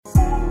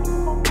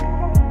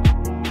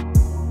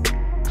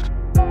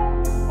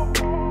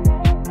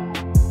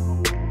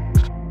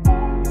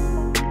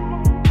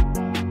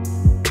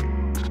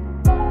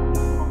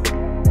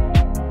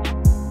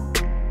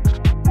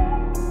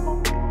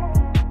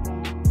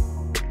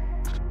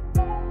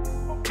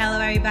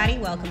everybody.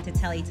 Welcome to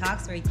Telli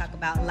Talks, where we talk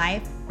about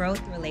life,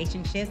 growth,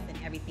 relationships, and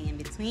everything in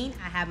between.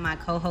 I have my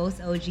co-host,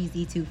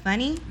 OGZ2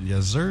 Funny.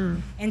 Yes, sir.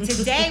 And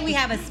today we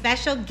have a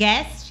special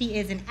guest. She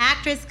is an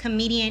actress,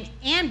 comedian,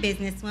 and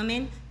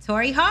businesswoman,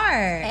 Torrei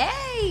Hart.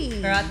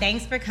 Hey. Girl,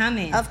 thanks for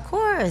coming. Of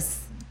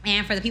course.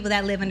 And for the people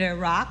that live under a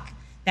rock,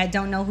 that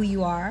don't know who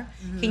you are,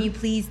 can you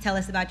please tell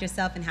us about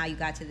yourself and how you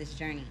got to this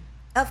journey?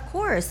 Of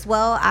course.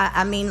 Well,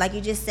 I mean, like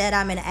you just said,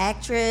 I'm an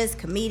actress,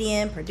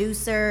 comedian,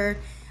 producer,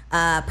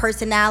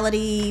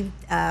 personality.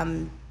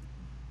 I'm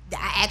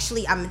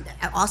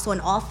also an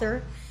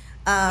author.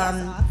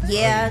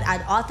 Yes,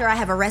 an author. I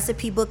have a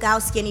recipe book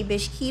out, Skinny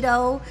Bish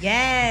Keto.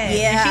 Yes.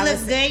 Yeah. And she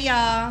looks good,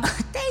 y'all.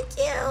 Thank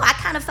you. I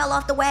kind of fell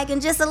off the wagon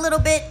just a little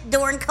bit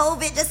during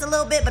COVID, just a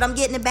little bit, but I'm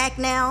getting it back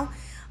now.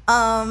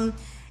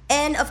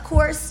 And of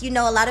course, you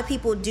know, a lot of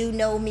people do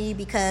know me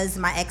because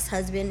my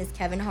ex-husband is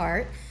Kevin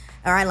Hart.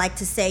 Or I like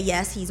to say,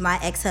 yes, he's my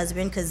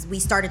ex-husband because we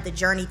started the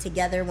journey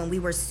together when we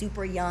were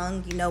super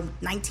young,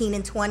 19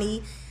 and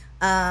 20.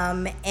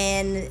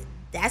 And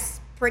that's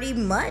pretty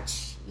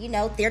much,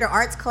 theater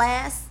arts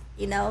class,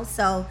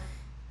 so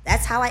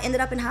that's how I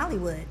ended up in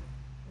Hollywood.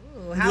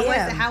 Ooh,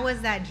 how was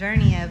that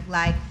journey of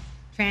like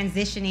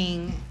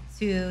transitioning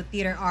to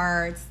theater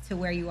arts to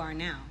where you are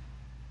now?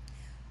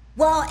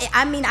 Well,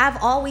 I mean,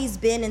 I've always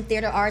been in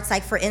theater arts.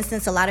 Like, for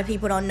instance, a lot of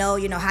people don't know,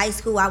 high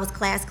school, I was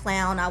class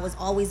clown. I was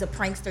always a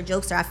prankster,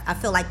 jokester. I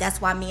feel like that's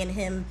why me and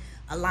him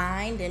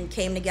aligned and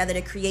came together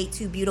to create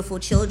two beautiful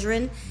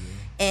children.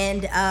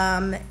 And,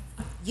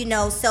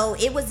 so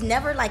it was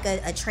never like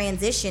a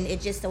transition.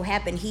 It just so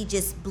happened he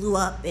just blew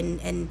up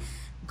and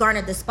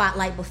garnered the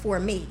spotlight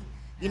before me,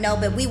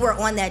 but we were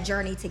on that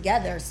journey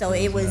together. So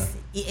it was,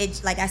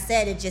 like I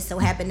said, it just so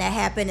happened that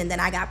happened. And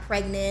then I got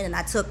pregnant and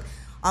I took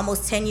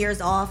almost 10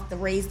 years off to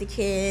raise the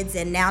kids,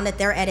 and now that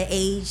they're at an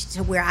age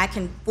to where I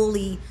can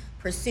fully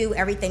pursue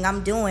everything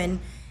I'm doing,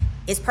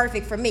 it's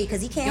perfect for me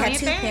because he can't have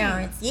two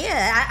parents.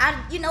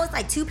 Yeah, it's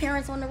like two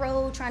parents on the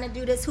road trying to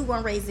do this. Who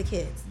gonna raise the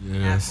kids?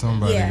 Yeah,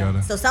 somebody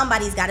gotta. So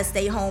somebody's got to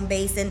stay home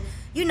base, and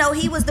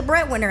he was the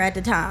breadwinner at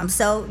the time.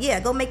 So yeah,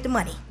 go make the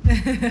money.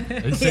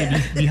 They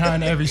say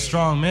behind every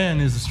strong man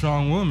is a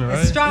strong woman, right?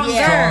 A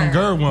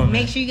stronger woman.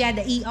 Make sure you got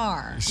the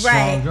ER.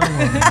 Stronger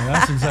woman.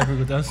 That's exactly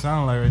what that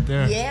sounds like right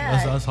there.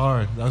 Yeah. That's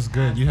hard. That's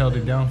good. You held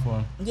it down for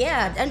him.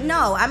 Yeah.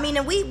 No, I mean,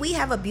 and we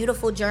have a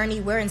beautiful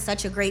journey. We're in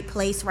such a great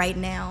place right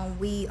now.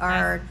 We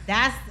are.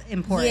 That's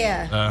important.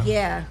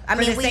 Yeah.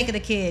 For the sake of the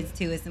kids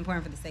too. It's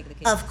important for the sake of the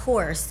kids.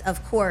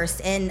 Of course.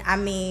 And I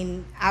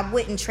mean, I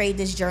wouldn't trade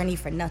this journey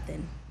for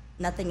nothing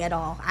at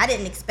all. I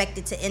didn't expect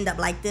it to end up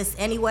like this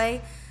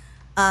anyway.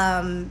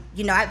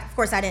 Of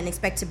course I didn't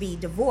expect to be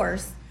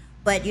divorced,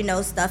 but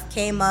stuff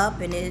came up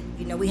and it,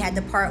 we had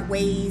to part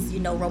ways,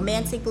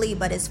 romantically,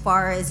 but as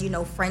far as,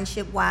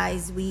 friendship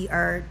wise, we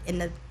are in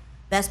the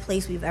best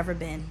place we've ever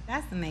been.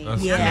 That's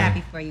amazing. I'm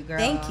happy for you, girl.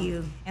 Thank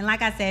you. And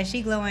like I said,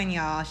 she glowing,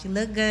 y'all. She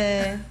look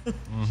good.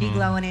 She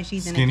glowing and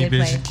she's Skinny in a good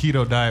place. Bish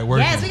Keto diet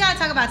working. Yes, we gotta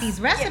talk about these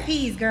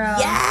recipes, girl.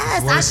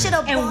 Yes, I should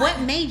have. And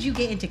what made you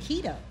get into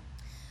keto?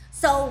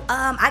 So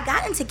I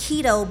got into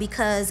keto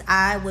because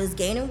I was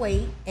gaining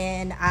weight,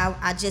 and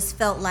I just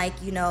felt like,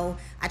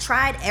 I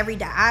tried every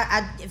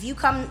diet. If you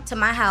come to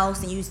my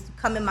house and you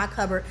come in my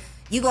cupboard,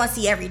 you're going to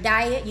see every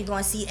diet. You're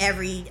going to see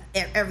every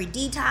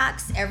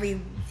detox, every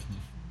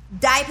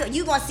diet.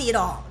 You're going to see it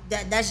all.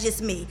 That's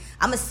just me.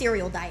 I'm a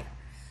serial dieter.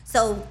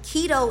 So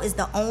keto is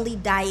the only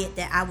diet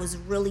that I was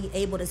really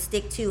able to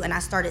stick to, and I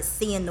started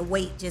seeing the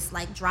weight just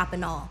like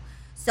dropping off.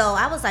 So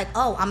I was like,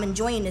 oh, I'm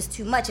enjoying this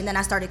too much. And then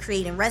I started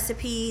creating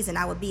recipes, and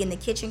I would be in the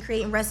kitchen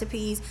creating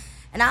recipes.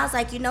 And I was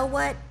like, you know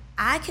what?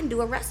 I can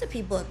do a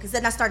recipe book. Because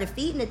then I started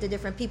feeding it to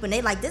different people, and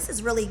they like, this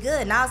is really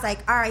good. And I was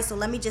like, all right, so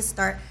let me just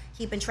start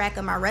keeping track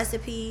of my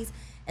recipes.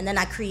 And then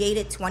I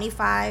created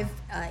 25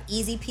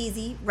 easy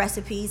peasy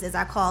recipes, as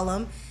I call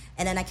them.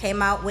 And then I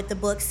came out with the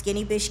book,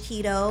 Skinny Bish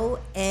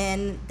Keto.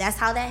 And that's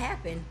how that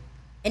happened.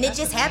 And it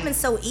just happened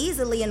so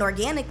easily and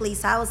organically.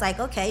 So I was like,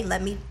 okay,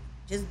 let me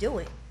just do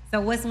it. So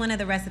what's one of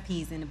the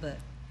recipes in the book?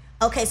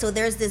 Okay, so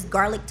there's this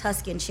garlic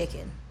Tuscan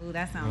chicken. Ooh,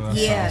 that sounds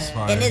good. Yeah,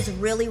 sounds and it's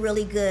really,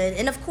 really good.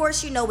 And of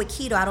course, with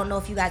keto, I don't know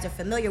if you guys are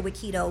familiar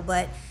with keto,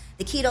 but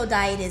the keto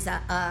diet is a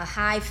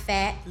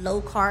high-fat,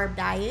 low-carb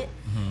diet,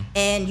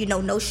 and,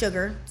 no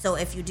sugar. So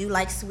if you do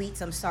like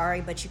sweets, I'm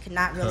sorry, but you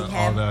cannot really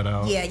have all that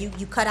out. Yeah,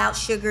 you cut out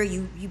sugar.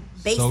 You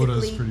basically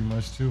sodas pretty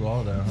much too.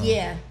 All that. Huh?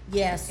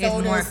 Yeah. Sodas,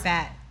 it's more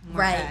fat.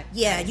 Right.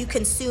 Yeah, you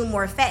consume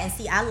more fat, and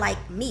see, I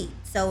like meat.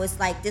 So it's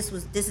like this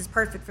is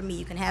perfect for me.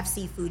 You can have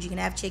seafood, you can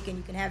have chicken,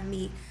 you can have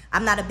meat.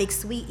 I'm not a big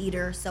sweet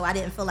eater, so I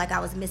didn't feel like I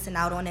was missing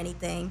out on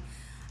anything.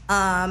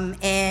 And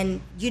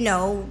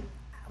I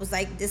was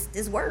like,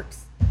 this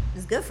works.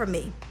 It's good for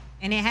me.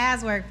 And it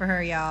has worked for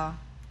her, y'all.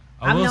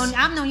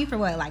 I've known you for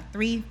what, like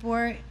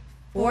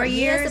 4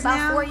 years about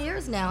now? 4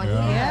 years now.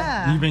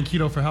 Yeah. You've been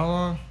keto for how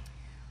long?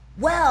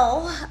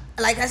 Well,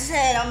 like I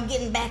said, I'm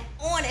getting back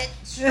on it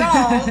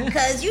strong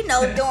because during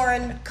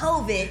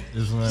COVID,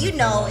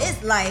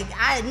 it's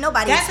like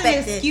nobody That's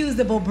expected. an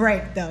excusable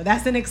break, though.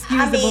 That's an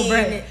excusable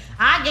break.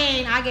 I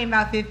gained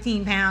about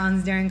 15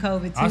 pounds during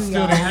COVID too. I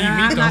still didn't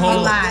eat meat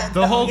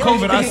the whole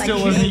COVID. I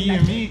still wasn't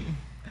eating meat.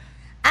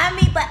 I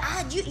mean, but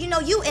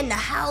you in the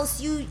house,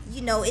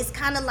 it's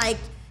kind of like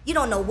you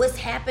don't know what's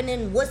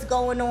happening, what's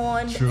going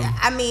on. True.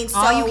 I mean, so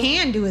all you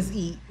can do is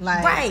eat.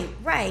 Like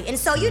right, and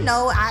so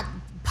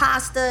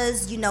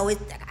pastas,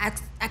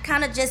 I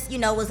kind of just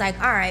was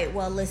like, all right,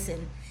 well,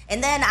 listen,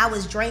 and then I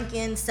was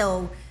drinking,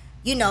 so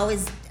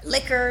it's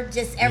liquor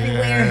just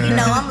everywhere.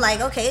 Yeah. I'm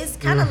like, okay, it's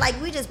kind of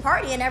like we just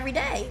partying every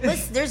day.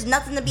 There's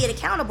nothing to be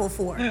accountable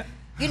for,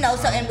 So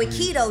and with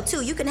keto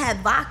too, you can have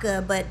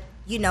vodka, but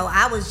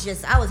I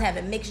was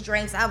having mixed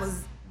drinks. I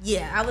was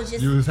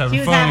just. You was having she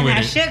was fun having with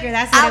that it. sugar.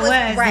 That's what it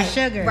was. Right, the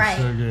sugar.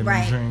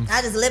 Right.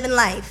 I just living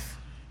life.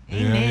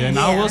 Yeah, and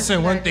I will say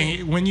one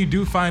thing: when you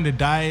do find a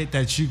diet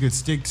that you could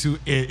stick to,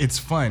 it's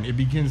fun.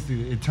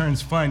 It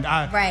turns fun.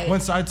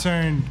 Once I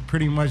turned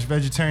pretty much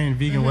vegetarian,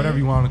 vegan, whatever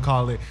you want to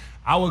call it,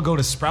 I would go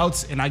to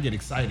Sprouts and I get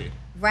excited.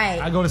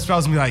 Right. I go to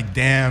Sprouts and be like,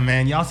 damn,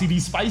 man, y'all see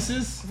these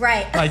spices?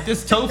 Right. Like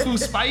this tofu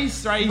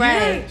spice right here?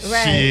 Right.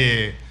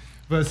 Shit.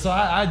 But so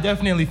I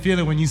definitely feel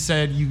it when you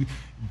said you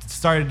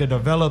started to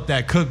develop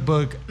that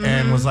cookbook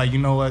and was like, you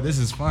know what, this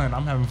is fun.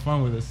 I'm having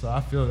fun with it, so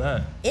I feel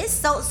that. It's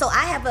so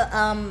I have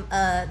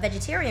a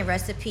vegetarian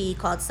recipe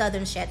called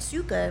Southern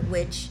Shatsuka,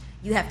 which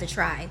you have to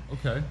try.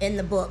 Okay. In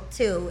the book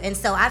too, and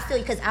so I feel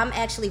because I'm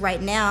actually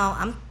right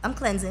now I'm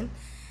cleansing,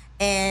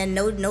 and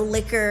no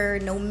liquor,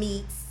 no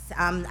meats.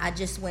 I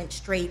just went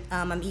straight.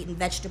 I'm eating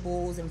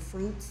vegetables and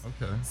fruits.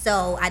 Okay.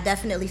 So I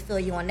definitely feel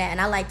you on that,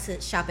 and I like to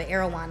shop at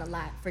Erewhon a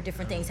lot for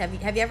different things. Have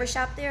you ever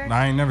shopped there? No,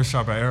 I ain't never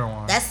shopped at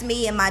Erewhon. That's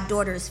me and my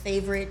daughter's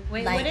favorite.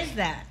 Wait, what is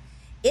that?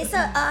 It's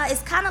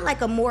it's kind of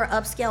like a more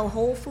upscale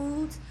Whole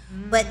Foods,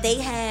 but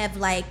they have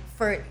like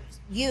for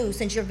you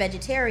since you're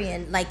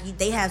vegetarian, like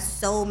they have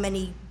so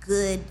many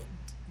good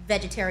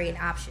vegetarian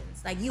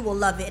options. Like you will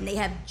love it, and they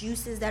have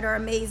juices that are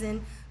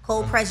amazing,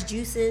 cold pressed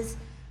juices.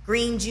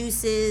 Green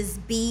juices,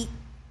 beet,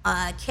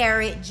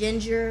 carrot,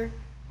 ginger.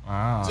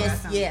 Wow.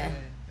 Yeah,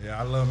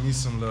 I love me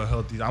some little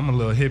healthy. I'm a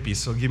little hippie,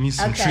 so give me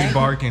some tree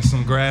bark and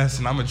some grass,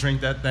 and I'm gonna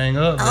drink that thing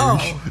up.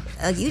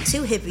 Baby. You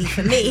too hippie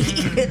for me.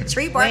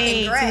 Tree bark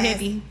and grass.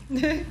 Too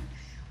hippie.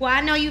 Well,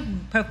 I know you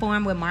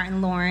performed with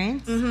Martin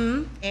Lawrence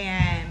and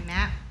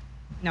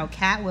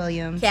Cat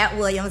Williams. Cat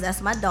Williams,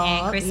 that's my dog.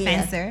 And Chris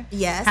Spencer.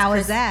 Yes. How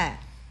was that?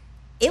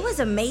 It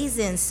was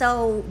amazing.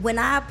 So when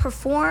I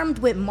performed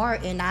with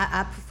Martin,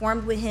 I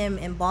performed with him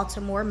in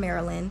Baltimore,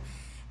 Maryland.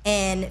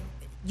 And,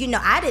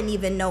 I didn't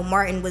even know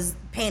Martin was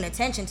paying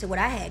attention to what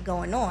I had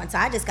going on. So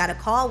I just got a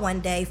call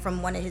one day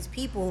from one of his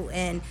people.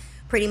 And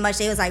pretty much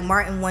they was like,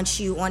 Martin wants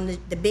you on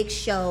the big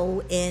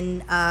show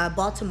in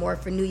Baltimore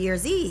for New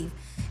Year's Eve.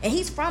 And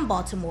he's from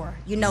Baltimore,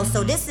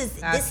 so this is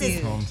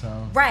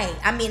hometown. Right.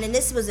 I mean, and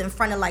this was in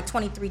front of like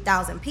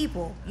 23,000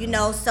 people,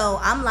 so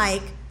I'm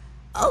like,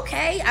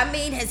 okay, I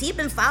mean, has he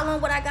been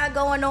following what I got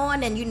going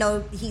on? And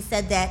he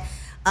said that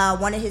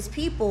one of his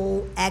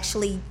people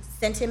actually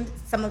sent him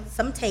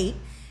some tape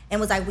and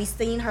was like, we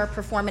seen her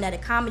performing at a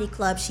comedy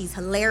club. She's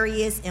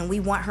hilarious, and we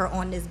want her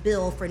on this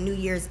bill for New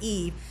Year's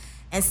Eve.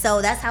 And so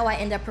that's how I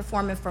ended up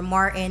performing for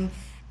Martin.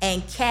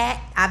 And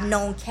Kat, I've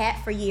known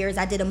Kat for years.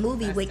 I did a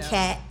movie with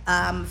Kat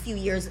a few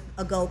years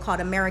ago called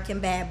American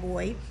Bad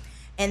Boy.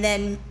 And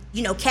then,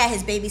 Kat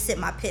has babysit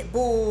my pit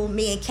bull.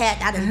 Me and Kat,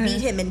 I done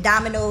beat him in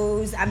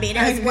dominoes. I mean,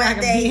 that was one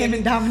day. Beat him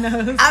in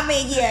dominoes. I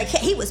mean, yeah,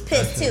 he was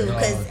pissed too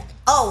because,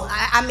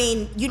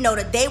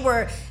 that they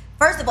were.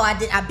 First of all,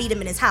 I beat him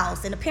in his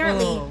house, and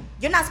apparently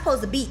you're not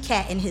supposed to beat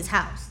Kat in his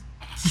house.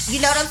 You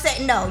know what I'm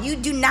saying? No, you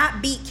do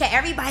not beat Kat.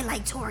 Everybody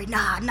like Torrei,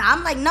 nah.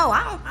 I'm like, no,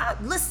 I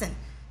don't. Listen.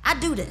 I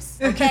do this,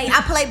 okay?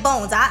 I play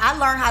bones. I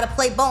learned how to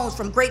play bones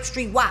from Grape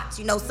Street Watts.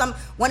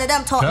 One of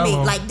them taught me,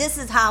 like, this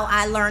is how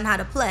I learned how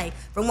to play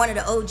from one of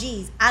the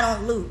OGs. I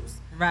don't lose.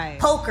 Right.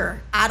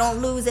 Poker, I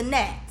don't lose in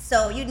that.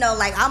 So,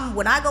 like,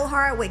 when I go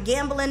hard with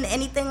gambling,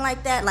 anything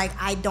like that, like,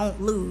 I don't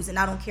lose, and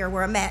I don't care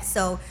where I'm at.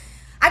 So,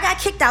 I got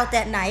kicked out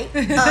that night.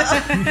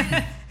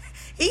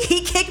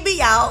 He kicked me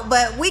out,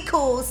 but we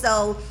cool.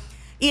 So,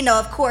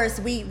 of course,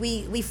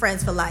 we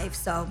friends for life.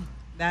 So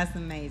that's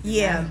amazing.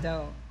 Yeah. That's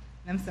dope.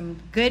 Them some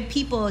good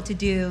people to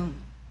do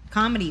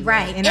comedy with.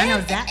 Right. And I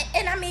know that.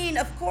 And I mean,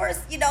 of course,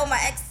 my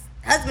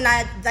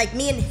ex-husband,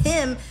 me and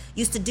him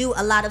used to do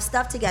a lot of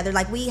stuff together.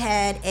 Like we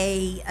had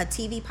a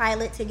TV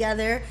pilot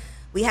together.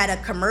 We had a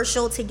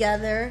commercial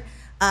together.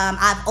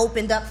 I've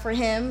opened up for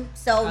him.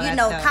 So,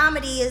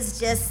 comedy is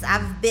just,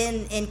 I've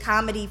been in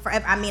comedy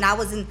forever. I mean, I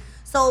was in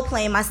Soul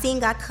Plane. My scene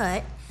got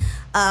cut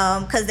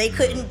because they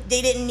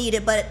didn't need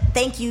it. But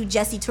thank you,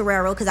 Jesse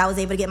Torrero, because I was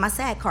able to get my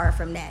SAG card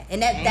from that.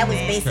 And that was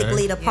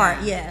basically the part,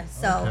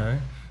 So,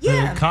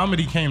 yeah. The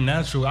comedy came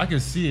natural. I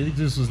could see it. It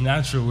just was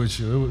natural with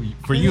you.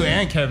 For you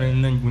and Kevin.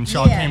 And then when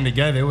y'all came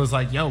together, it was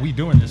like, yo, we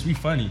doing this. We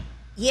funny.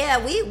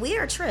 Yeah, we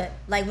are a trip.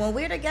 Like, when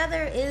we're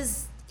together,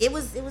 it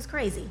was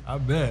crazy. I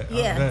bet.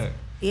 Yeah. I bet.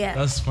 Yeah.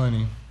 That's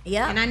funny.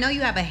 Yeah. And I know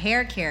you have a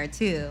hair care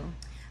too.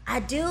 I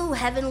do.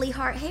 Heavenly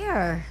Heart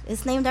Hair.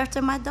 It's named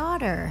after my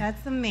daughter.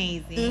 That's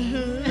amazing.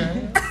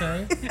 Mm-hmm.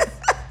 Okay.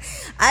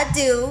 I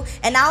do,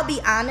 and I'll be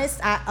honest,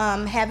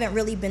 I haven't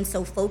really been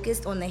so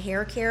focused on the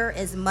hair care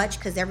as much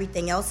because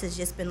everything else has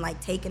just been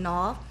like taken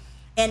off,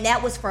 and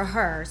that was for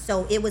her.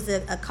 So it was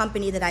a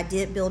company that I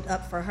did build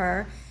up for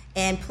her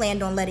and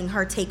planned on letting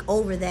her take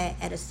over that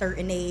at a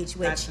certain age,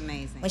 which that's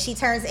amazing. When she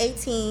turns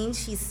 18,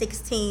 she's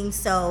 16,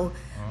 so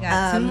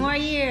got 2 more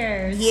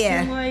years.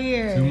 Yeah. 2 more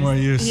years. 2 more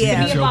years to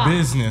get your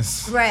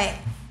business. Right.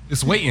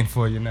 It's waiting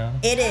for you now.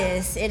 It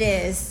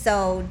is.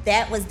 So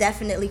that was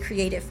definitely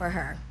created for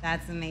her.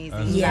 That's amazing.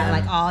 That's Yeah,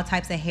 like all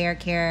types of hair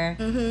care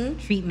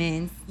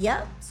treatments.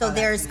 Yep. So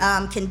there's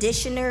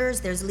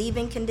conditioners, there's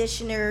leave-in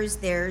conditioners,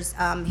 there's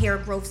hair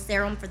growth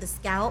serum for the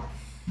scalp,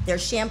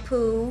 there's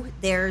shampoo,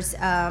 there's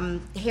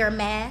hair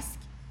mask,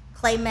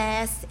 clay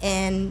mask,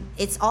 and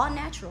it's all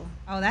natural.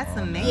 Oh, that's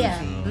amazing.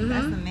 Yeah.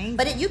 That's amazing.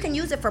 But you can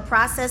use it for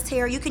processed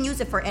hair. You can use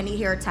it for any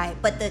hair type.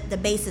 But the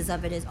basis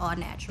of it is all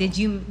natural. Did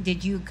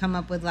you come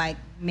up with like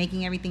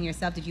making everything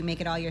yourself? Did you make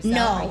it all yourself?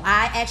 No,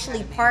 I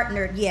actually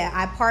partnered. Yeah,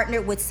 I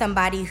partnered with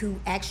somebody who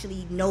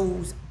actually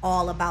knows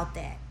all about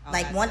that.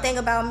 Like one thing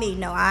about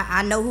me,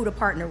 I know who to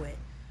partner with.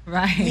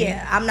 Right.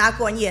 Yeah, I'm not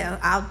going. Yeah,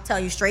 I'll tell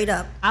you straight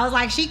up. I was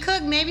like, she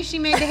cooked. Maybe she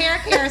made the hair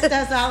care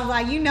stuff. So I was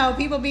like,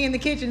 people be in the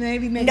kitchen, they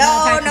be making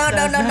all types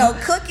of stuff. No.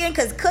 Cooking,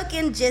 because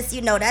cooking just,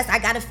 I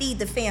got to feed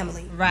the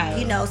family.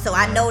 Right. So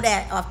I know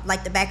that off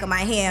like the back of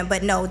my hand.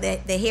 But no,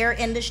 the hair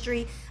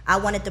industry, I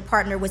wanted to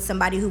partner with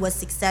somebody who was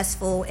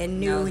successful and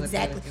knew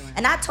exactly.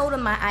 And I told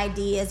them my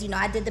ideas.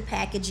 I did the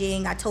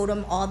packaging. I told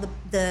them all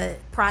the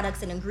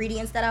products and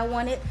ingredients that I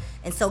wanted,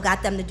 and so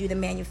got them to do the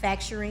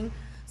manufacturing.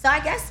 So I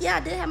guess,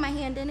 I did have my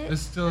hand in it.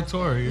 It's still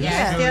Torrei.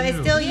 It's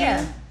still you.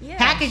 Yeah.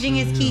 Packaging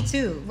is key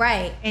too.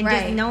 Right. And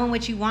just knowing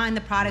what you want in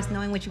the products,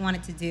 knowing what you want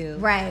it to do.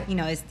 Right.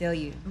 It's still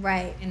you.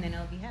 Right. And then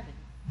it'll be heaven.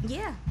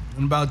 Yeah.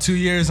 In about 2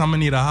 years, I'm gonna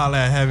need to holler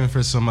at Heaven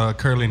for some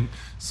curling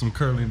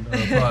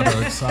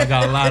products. I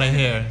got a lot of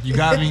hair. You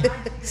got me?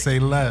 Say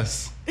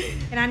less.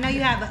 And I know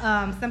you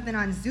have something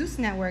on Zeus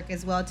Network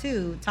as well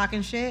too.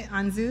 Talking shit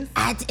on Zeus.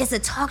 It's a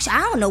talk show. I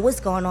don't know what's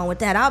going on with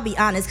that. I'll be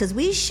honest, because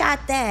we shot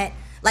that.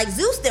 Like,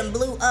 Zeus then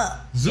blew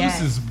up. Zeus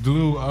is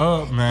blew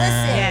up, man.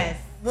 Listen,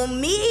 yes.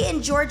 When me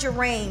and Georgia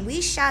Rain, we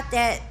shot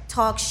that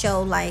talk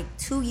show like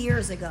 2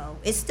 years ago.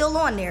 It's still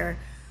on there.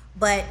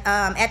 But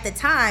at the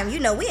time,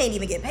 we ain't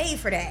even get paid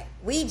for that.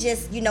 We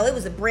just, it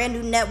was a brand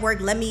new network.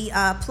 Lemmy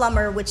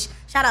Plummer, which,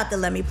 shout out to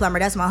Lemmy Plummer.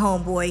 That's my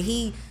homeboy.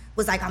 He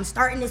was like, I'm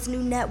starting this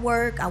new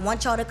network. I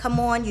want y'all to come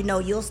on.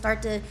 You'll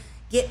start to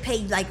get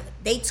paid. Like,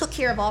 they took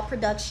care of all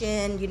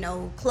production,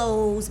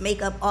 clothes,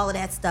 makeup, all of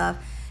that stuff.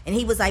 And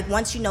he was like,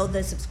 once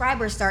the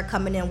subscribers start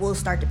coming in, we'll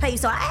start to pay.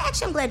 So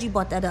I'm glad you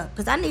brought that up,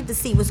 because I need to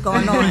see what's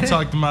going on. We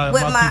talked to my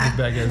people back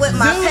at with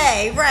my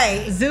pay,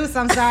 right? Zeus,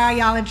 I'm sorry,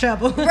 y'all in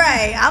trouble.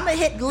 Right, I'm gonna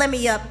hit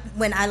Lemmy up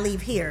when I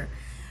leave here.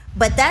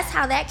 But that's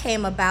how that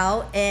came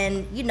about,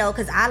 and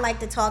because I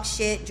like to talk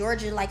shit.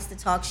 Georgia likes to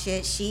talk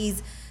shit.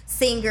 She's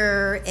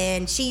singer,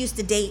 and she used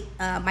to date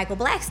Michael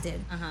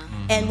Blackston,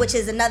 and which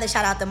is another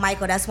shout out to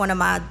Michael. That's one of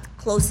my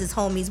closest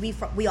homies.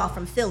 We all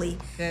from Philly.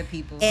 Good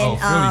people. And,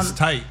 Philly's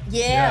tight.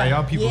 Yeah,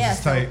 y'all people is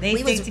tight. They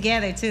stick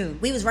together too.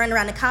 We was running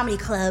around the comedy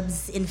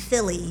clubs in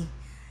Philly,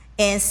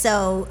 and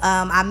so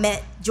I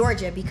met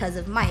Georgia because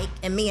of Mike,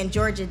 and me and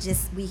Georgia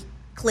we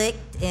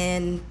clicked,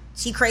 and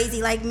she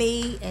crazy like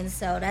me, and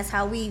so that's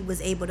how we was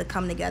able to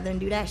come together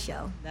and do that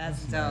show.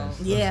 That's dope.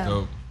 Yeah. That's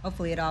dope.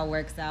 Hopefully it all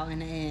works out in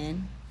the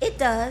end. It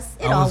does.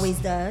 It always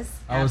does.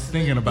 I was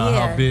thinking about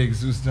how big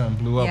Zeus done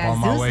blew up on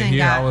my way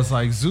here. I was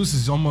like, Zeus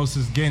is almost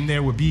as getting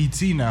there with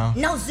BET now.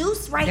 No,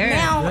 Zeus now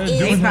they're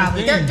is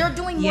they're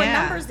doing more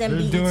numbers than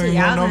BET. Doing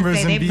more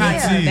numbers than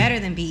BET. Probably better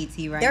than BET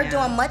right now. They're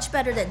doing much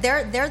better.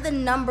 They're the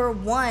number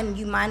one,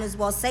 you might as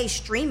well say,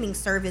 streaming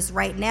service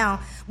right now.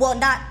 Well,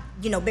 not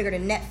bigger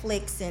than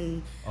Netflix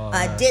and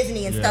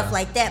Disney and stuff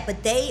like that,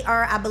 but they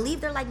are. I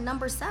believe they're like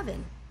number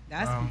 7.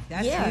 That's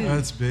huge.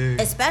 That's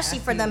big. Especially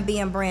for them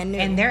being brand new.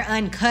 And they're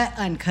uncut.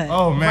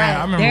 Oh, man. Right.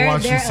 I remember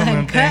watching some of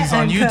them things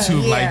on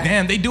YouTube. Yeah. Like,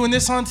 damn, they doing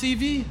this on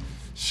TV?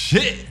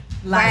 Shit.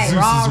 Like, Zeus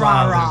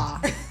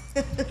raw.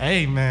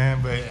 Hey,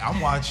 man, but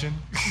I'm watching.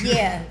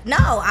 Yeah. No,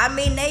 I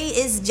mean,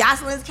 it's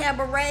Jocelyn's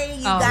Cabaret.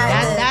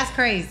 That's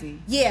crazy.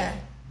 Yeah.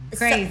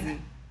 Crazy.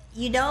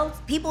 So,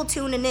 people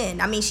tuning in.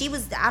 I mean,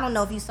 I don't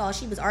know if you saw,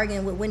 she was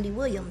arguing with Wendy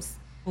Williams.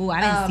 Ooh,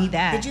 I didn't see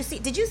that. Did you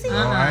see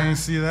that? I didn't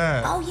see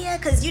that. Oh, yeah,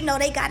 because,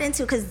 they got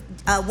into, because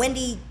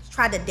Wendy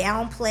tried to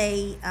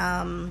downplay,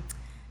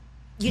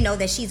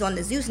 that she's on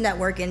the Zeus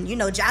Network, and,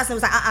 Jocelyn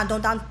was like,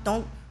 don't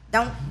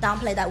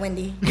downplay that,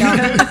 Wendy. No.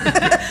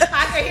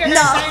 I can hear her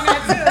saying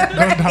that, too.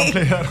 Don't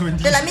downplay that,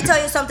 Wendy. Let me tell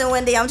you something,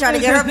 Wendy. I'm trying to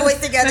get her voice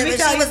together, but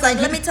she was like,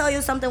 let me tell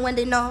you something,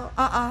 Wendy. No,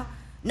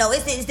 No,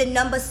 it's the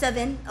number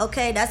 7,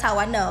 okay? That's how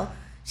I know.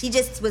 She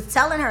just was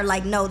telling her,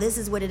 like, no, this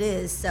is what it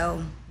is,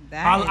 so...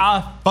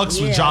 I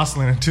fucks with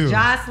Jocelyn too.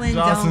 Jocelyn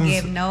don't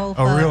give no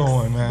fucks. A real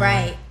one, man.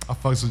 Right. I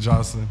fucks with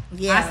Jocelyn.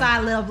 Yeah. I saw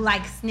a little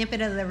like snippet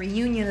of the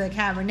reunion of the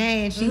Cabernet,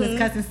 and she was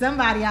cussing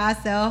somebody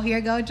out. So here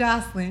go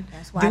Jocelyn.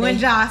 That's why doing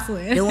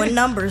Jocelyn. Doing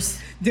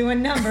numbers.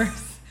 Doing numbers.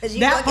 Cause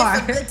you gonna get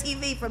some good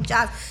TV from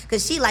Jocelyn.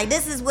 Cause she like,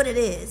 this is what it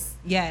is.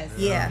 Yes.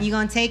 Yeah. You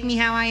gonna take me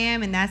how I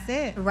am, and that's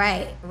it.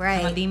 Right.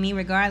 I'm gonna be me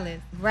regardless.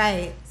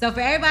 Right. So for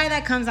everybody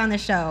that comes on the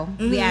show,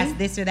 we ask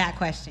this or that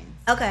questions.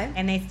 Okay.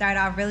 And they start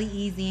off really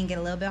easy and get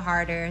a little bit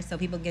harder, so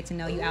people get to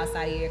know you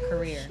outside of your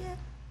career.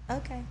 Shit.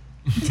 Okay.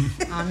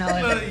 I don't know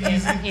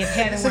if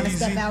Heaven want to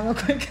step out real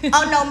quick.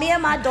 Oh no, me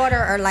and my daughter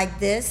are like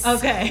this.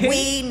 Okay.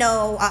 We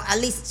know, at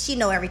least she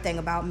know everything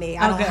about me.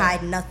 I don't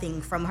hide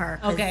nothing from her.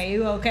 Okay,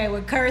 you okay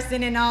with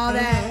cursing and all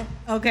that?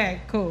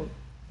 Okay, cool.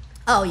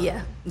 Oh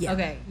yeah.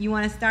 Okay, you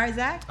want to start,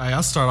 Zach? All right,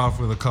 I'll start off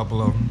with a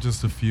couple of them,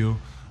 just a few.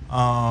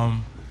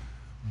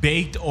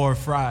 Baked or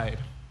fried?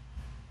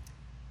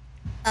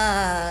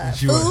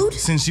 Food.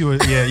 Since you were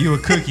a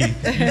cookie.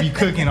 You be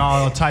cooking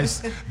all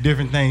types of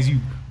different things. You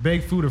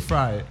bake food or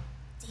fry it?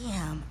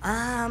 Damn.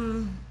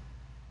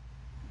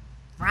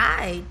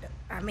 Fried.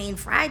 I mean,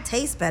 fried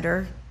tastes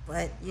better,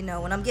 but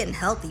when I'm getting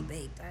healthy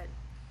baked.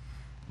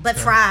 But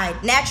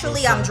fried.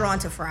 Naturally, I'm drawn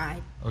to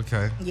fried.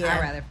 Okay. Yeah.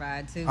 I'd rather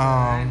fried too.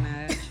 I'm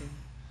mad at you.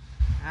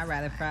 I'd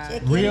rather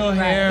fried. Real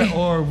hair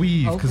or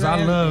weave? Because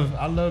I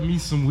love me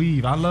some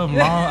weave. I love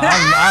long.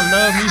 I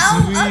love me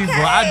some weave.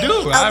 Well, I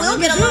do. I will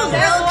really get do. along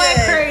real good.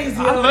 Crazy.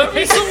 I love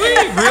me some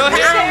weave. Real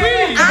hair or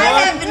weave.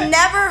 I have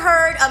never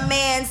heard a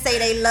man say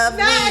they love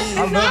weave.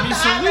 I love me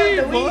some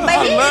weave, boy.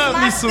 But he I love is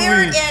my me some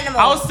spirit weave. animal.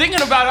 I was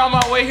thinking about it on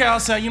my way here. I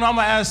said, I'm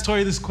gonna ask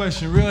Tori this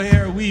question: real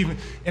hair or weave?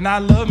 And I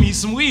love me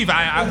some weave.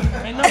 I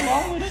ain't nothing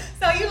wrong with it.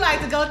 So you like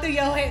to go through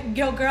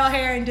your girl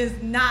hair and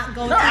just not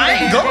go through I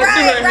ain't it? going through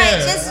her Right. hair.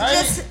 Just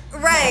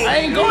right. I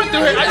ain't going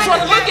through it. I just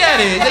want to look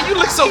at it. You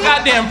look so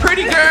goddamn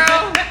pretty,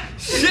 girl.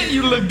 Shit,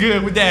 you look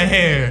good with that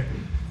hair.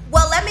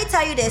 Well, let me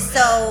tell you this.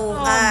 So,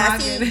 I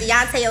see goodness.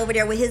 Deontay over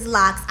there with his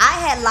locks. I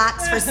had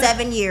locks for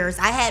 7 years.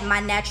 I had my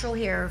natural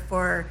hair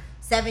for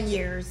 7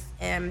 years,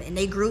 and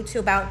they grew to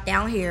about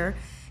down here.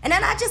 And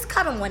then I just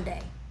cut them one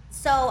day.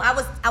 So I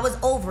was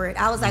over it.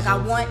 I was like, I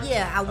want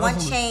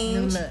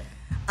change. New look.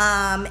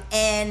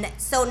 And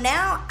so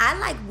now I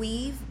like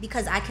weave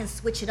because I can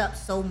switch it up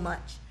so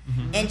much.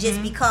 And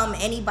just become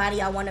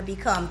anybody I want to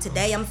become.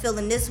 Today I'm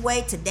feeling this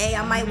way. Today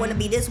I might want to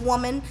be this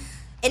woman,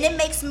 and it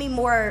makes me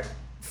more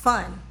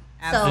fun.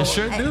 So It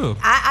sure do.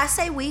 I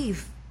say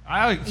weave.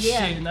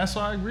 Shit, and that's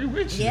why I agree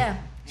with you. Yeah.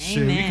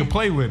 Shit, we can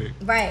play with it.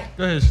 Right.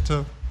 Go ahead,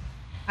 Chateau.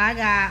 I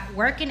got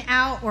working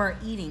out or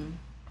eating.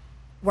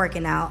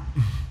 Working out.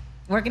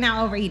 Working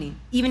out over eating,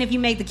 even if you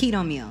make the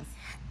keto meals.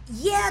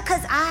 Yeah,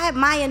 because I have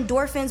my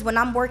endorphins when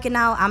I'm working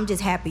out. I'm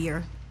just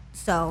happier.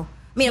 So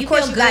I mean, You of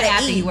course feel you good gotta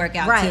after eat. you work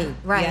out right, too.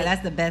 Right. Yeah,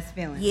 that's the best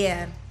feeling.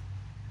 Yeah.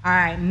 All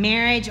right,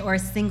 marriage or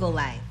single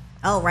life?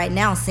 Oh, right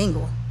now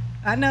single.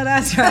 I know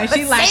that's right.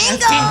 She like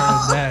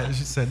Single.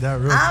 She said that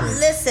real quick.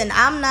 Listen,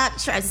 I'm not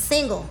trying.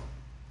 Single.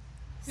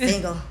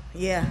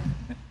 Yeah.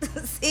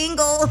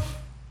 Single.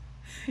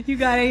 You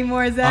got any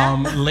more,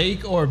 Zach?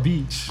 Lake or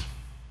beach?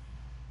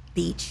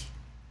 Beach.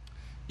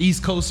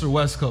 East Coast or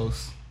West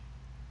Coast?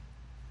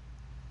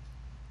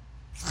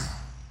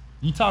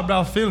 You talked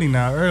about Philly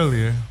now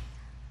earlier.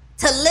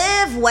 To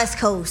live, West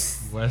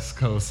Coast. West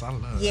Coast, I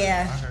love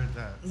Yeah. that. I heard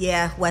that.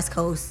 Yeah, West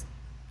Coast.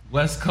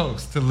 West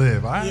Coast to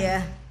live, all right?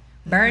 Yeah.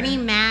 Bernie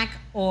Mac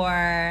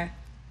or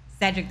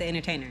Cedric the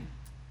Entertainer?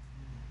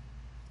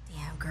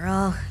 Damn,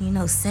 girl.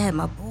 Said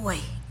my boy.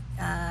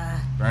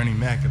 Bernie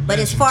Mac. But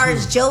as far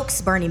as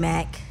jokes, Bernie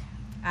Mac.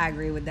 I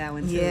agree with that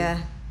one too. Yeah.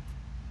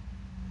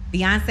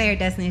 Beyonce or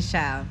Destiny's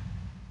Child?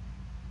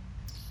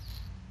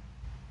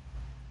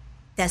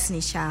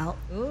 Destiny's Child.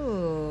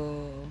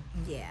 Ooh,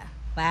 Yeah.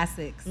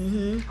 classics.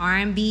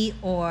 R&B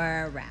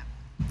or rap?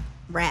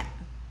 Rap.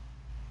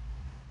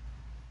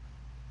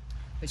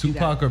 What you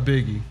Tupac or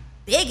Biggie?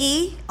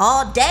 Biggie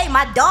all day.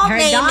 My dog Her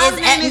name dog's is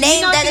name a is- name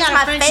you know that she is got a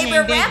my French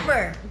favorite name, Biggie.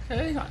 rapper.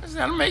 Okay, I just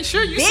gotta make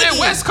sure you Biggie. said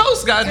West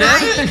Coast, goddamn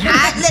it. Listen,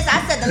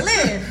 I said to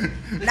live,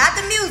 not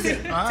the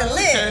music. To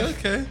live.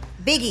 Okay.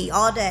 Biggie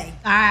all day.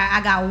 All right,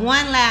 I got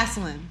one last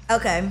one.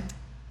 Okay.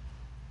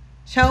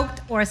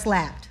 Choked or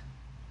slapped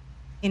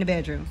in the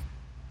bedroom?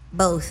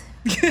 Both.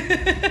 She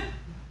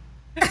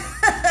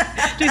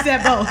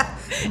said both.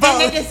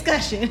 Both. In the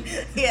discussion.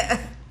 Yeah.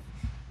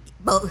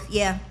 Both.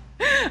 Yeah.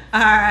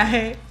 All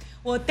right.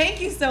 Well,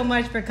 thank you so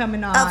much for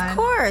coming on. Of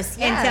course.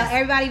 And Yes. tell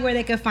everybody where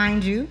they can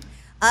find you.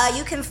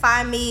 You can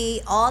find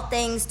me all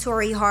things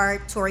Torrei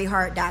Hart,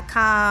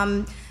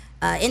 TorreiHart.com,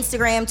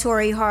 Instagram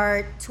Torrei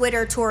Hart,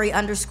 Twitter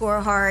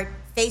Torrei_Hart,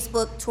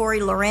 Facebook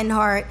Torrei Loren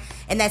Hart,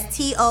 and that's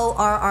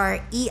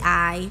TorreiHart.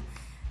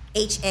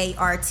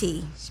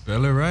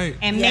 Spell it right.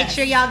 And Yes. make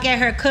sure y'all get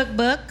her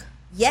cookbook,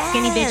 Yes.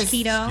 Skinny Bish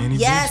Keto. Skinny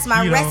Yes, Bish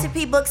my Keto.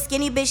 recipe book,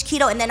 Skinny Bish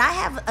Keto. And then I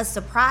have a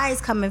surprise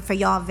coming for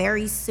y'all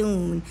very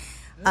soon.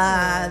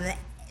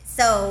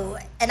 So,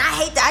 and I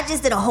hate that I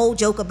just did a whole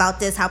joke about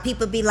this, how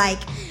people be like,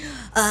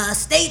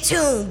 stay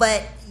tuned.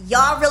 But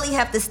y'all really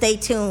have to stay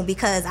tuned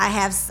because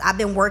I've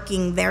been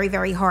working very,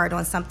 very hard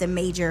on something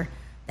major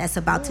that's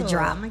about to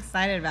drop. I'm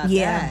excited about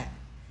that.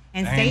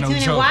 And stay tuned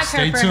and watch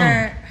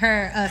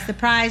her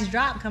surprise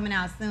drop coming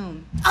out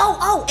soon.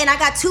 Oh, and I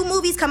got 2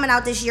 movies coming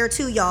out this year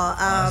too, y'all.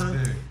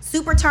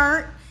 Super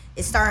Turnt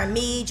is starring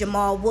me,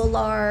 Jamal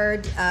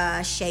Woolard,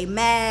 Shay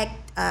Mack,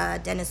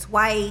 Dennis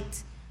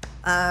White.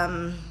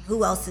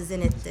 Who else is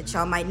in it that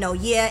y'all might know?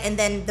 Yeah, and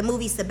then the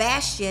movie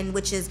Sebastian,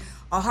 which is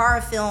a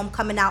horror film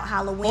coming out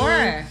Halloween.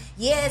 Horror.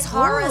 Yeah, it's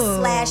horror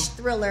 /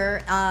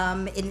 thriller.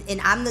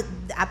 And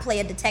I play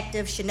a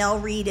detective, Chanel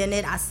Reed, in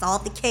it. I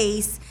solved the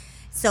case.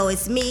 So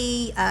it's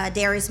me,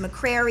 Darius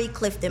McCrary,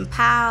 Clifton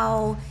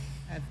Powell.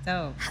 That's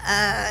dope.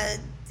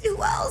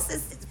 Who else?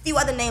 It's a few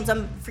other names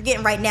I'm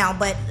forgetting right now,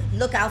 but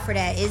look out for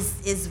that.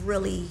 Is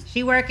really.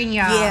 She working,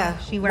 y'all. Yeah,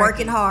 she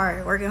working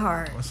hard.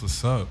 That's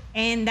what's up.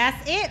 And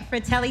that's it for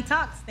Telli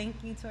Talks.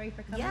 Thank you, Torrei,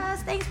 for coming.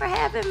 Yes, thanks for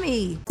having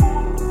me.